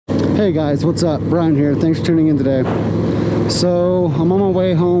Hey guys, what's up? Bryan here. Thanks for tuning in today. So I'm on my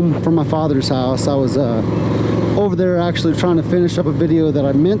way home from my father's house. I was over there actually trying to finish up a video that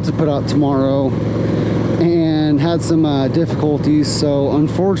I meant to put out tomorrow and had some difficulties. So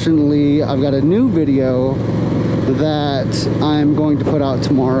unfortunately, I've got a new video that I'm going to put out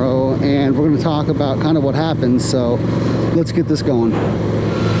tomorrow, and we're going to talk about kind of what happened. So let's get this going.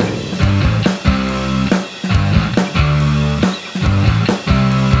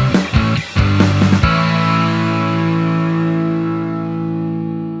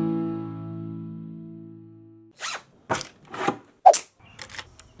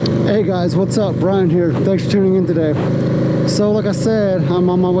 Hey guys, what's up? Bryan here. Thanks for tuning in today. So like I said, I'm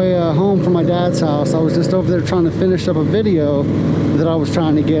on my way home from my dad's house. I was just over there trying to finish up a video that I was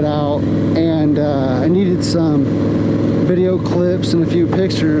trying to get out, and I needed some video clips and a few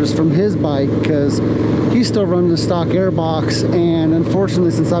pictures from his bike because he's still running the stock airbox, and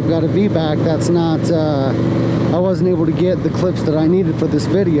unfortunately, since I've got a V-back, that's not I wasn't able to get the clips that I needed for this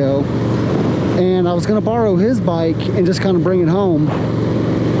video. And I was going to borrow his bike and just kind of bring it home.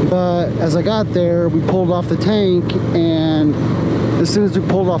 But as I got there, we pulled off the tank, and as soon as we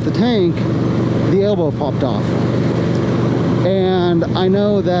pulled off the tank, the elbow popped off. And I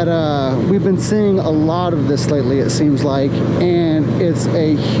know that we've been seeing a lot of this lately, it seems like, and it's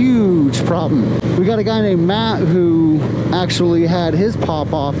a huge problem. We got a guy named Matt who actually had his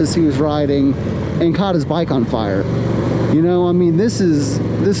pop off as he was riding and caught his bike on fire. You know, I mean, this is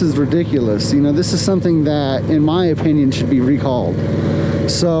ridiculous. You know, this is something that, in my opinion, should be recalled.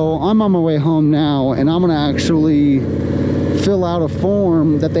 So I'm on my way home now, and I'm going to actually fill out a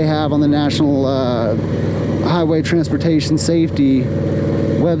form that they have on the National Highway Transportation Safety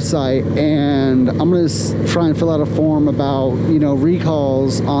website, and I'm going to try and fill out a form about, you know,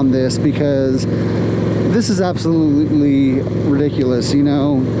 recalls on this, because this is absolutely ridiculous, you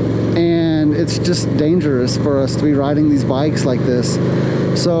know, and it's just dangerous for us to be riding these bikes like this.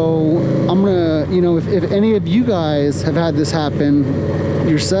 So I'm gonna, you know, if any of you guys have had this happen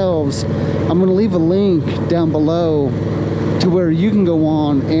yourselves, I'm gonna leave a link down below to where you can go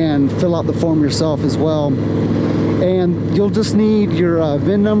on and fill out the form yourself as well. And you'll just need your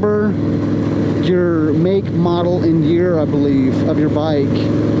VIN number, your make, model, and year, I believe, of your bike.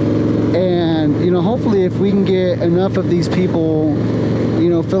 And, you know, hopefully if we can get enough of these people, you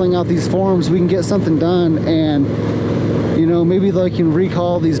know, filling out these forms, we can get something done, and, you know, maybe they can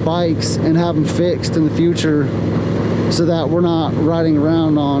recall these bikes and have them fixed in the future so that we're not riding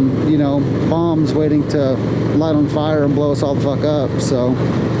around on, you know, bombs waiting to light on fire and blow us all the fuck up. So,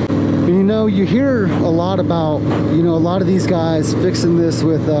 and, you know, you hear a lot about, you know, a lot of these guys fixing this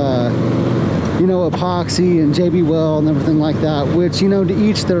with, you know, epoxy and JB Weld and everything like that, which, you know, to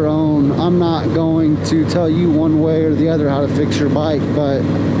each their own. I'm not going to tell you one way or the other how to fix your bike, but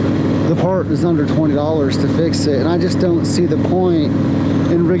the part is under $20 to fix it, and I just don't see the point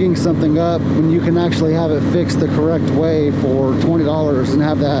in rigging something up when you can actually have it fixed the correct way for $20 and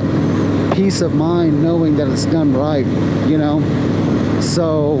have that peace of mind knowing that it's done right, you know.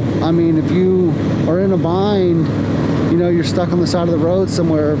 So, I mean, if you are in a bind, you know, you're stuck on the side of the road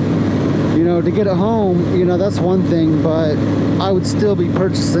somewhere, you know, to get it home, you know, that's one thing, but I would still be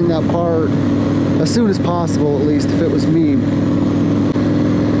purchasing that part as soon as possible, at least if it was me.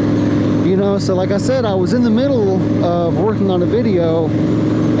 You know, so like I said, I was in the middle of working on a video,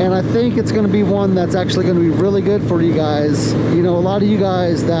 and I think it's going to be one that's actually going to be really good for you guys. You know, a lot of you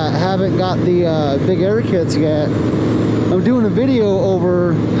guys that haven't got the big air kits yet, I'm doing a video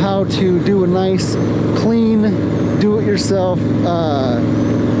over how to do a nice, clean, do-it-yourself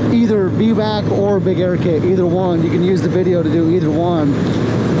either V-back or big air kit, either one. You can use the video to do either one,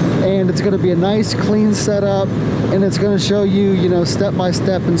 and it's going to be a nice clean setup, and it's going to show you, you know,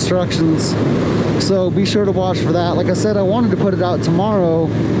 step-by-step instructions. So be sure to watch for that. Like I said, I wanted to put it out tomorrow,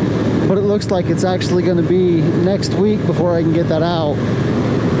 but it looks like it's actually going to be next week before I can get that out.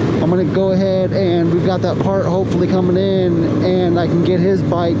 I'm going to go ahead, and we've got that part hopefully coming in, and I can get his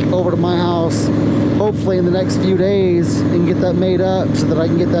bike over to my house hopefully in the next few days and get that made up so that I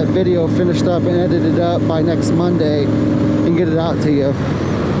can get that video finished up and edited up by next Monday and get it out to you.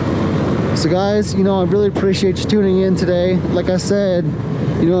 So guys, you know, I really appreciate you tuning in today. Like I said,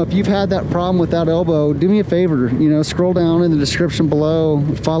 you know, if you've had that problem with that elbow, do me a favor, you know, scroll down in the description below,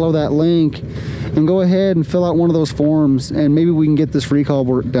 follow that link, and go ahead and fill out one of those forms, and maybe we can get this recall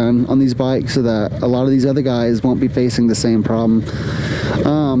work done on these bikes so that a lot of these other guys won't be facing the same problem.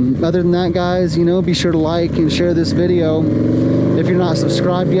 Other than that, guys, you know, be sure to like and share this video. If you're not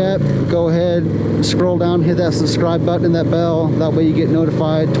subscribed yet, go ahead, scroll down, hit that subscribe button and that bell. That way you get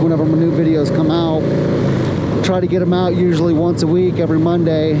notified to whenever my new videos come out. try to get them out usually once a week, every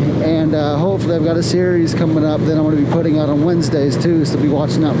Monday, and hopefully I've got a series coming up that I'm going to be putting out on Wednesdays too, so be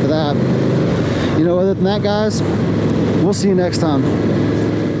watching out for that. You know, other than that, guys, we'll see you next time.